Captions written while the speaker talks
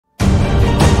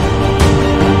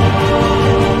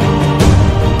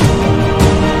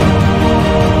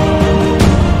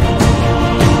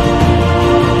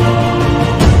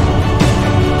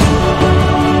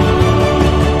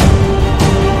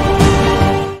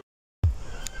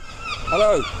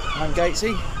Hello, I'm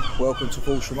Gatesy. Welcome to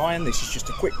Forged from Iron. This is just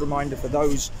a quick reminder for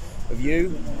those of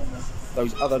you,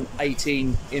 those other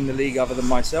 18 in the league other than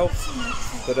myself,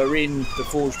 that are in the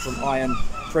Forged from Iron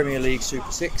Premier League Super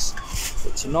 6.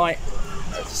 But tonight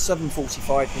at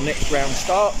 7:45 the next round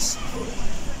starts.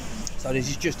 So this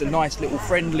is just a nice little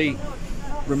friendly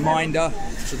reminder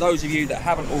to those of you that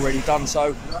haven't already done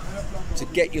so to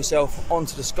get yourself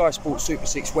onto the Sky Sports Super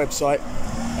 6 website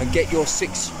and get your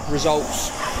 6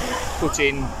 results put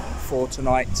in for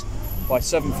tonight by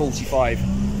 7:45,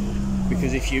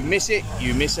 because if you miss it,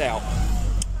 you miss out.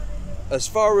 As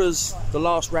far as the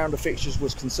last round of fixtures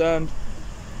was concerned,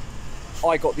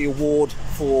 I got the award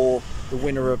for the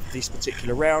winner of this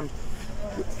particular round.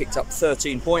 We picked up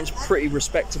 13 points, pretty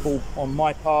respectable on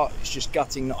my part. It's just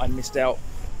gutting that I missed out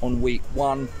on week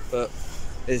 1, but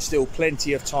there's still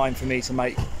plenty of time for me to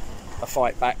make a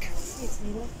fight back.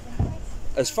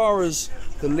 As far as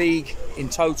the league in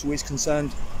total is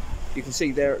concerned, you can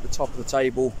see there at the top of the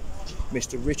table,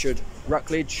 Mr. Richard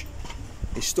Ruckledge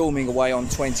is storming away on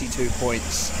 22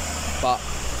 points, but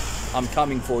I'm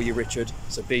coming for you, Richard,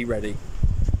 so be ready.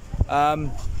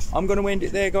 I'm going to end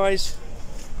it there, guys.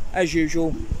 As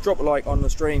usual, drop a like on the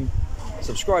stream,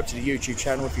 subscribe to the YouTube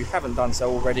channel if you haven't done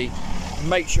so already.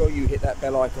 Make sure you hit that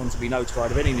bell icon to be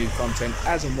notified of any new content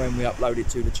as and when we upload it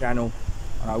to the channel.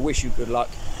 And I wish you good luck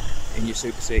in your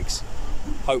Super 6.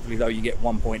 Hopefully though you get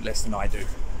 1 point less than I do.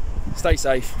 Stay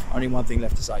safe, only one thing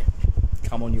left to say.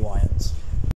 Come on you Irons.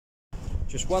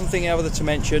 Just one thing other to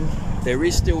mention, there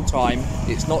is still time,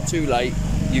 it's not too late.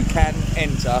 You can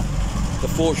enter the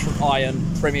Forged from Iron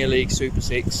Premier League Super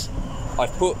 6.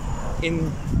 I've put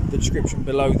in the description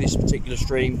below this particular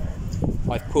stream,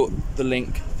 I've put the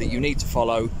link that you need to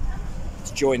follow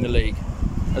to join the league.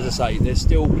 As I say, there's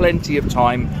still plenty of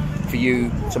time for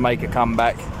you to make a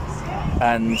comeback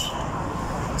and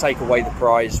take away the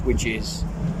prize, which is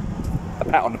a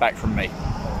pat on the back from me.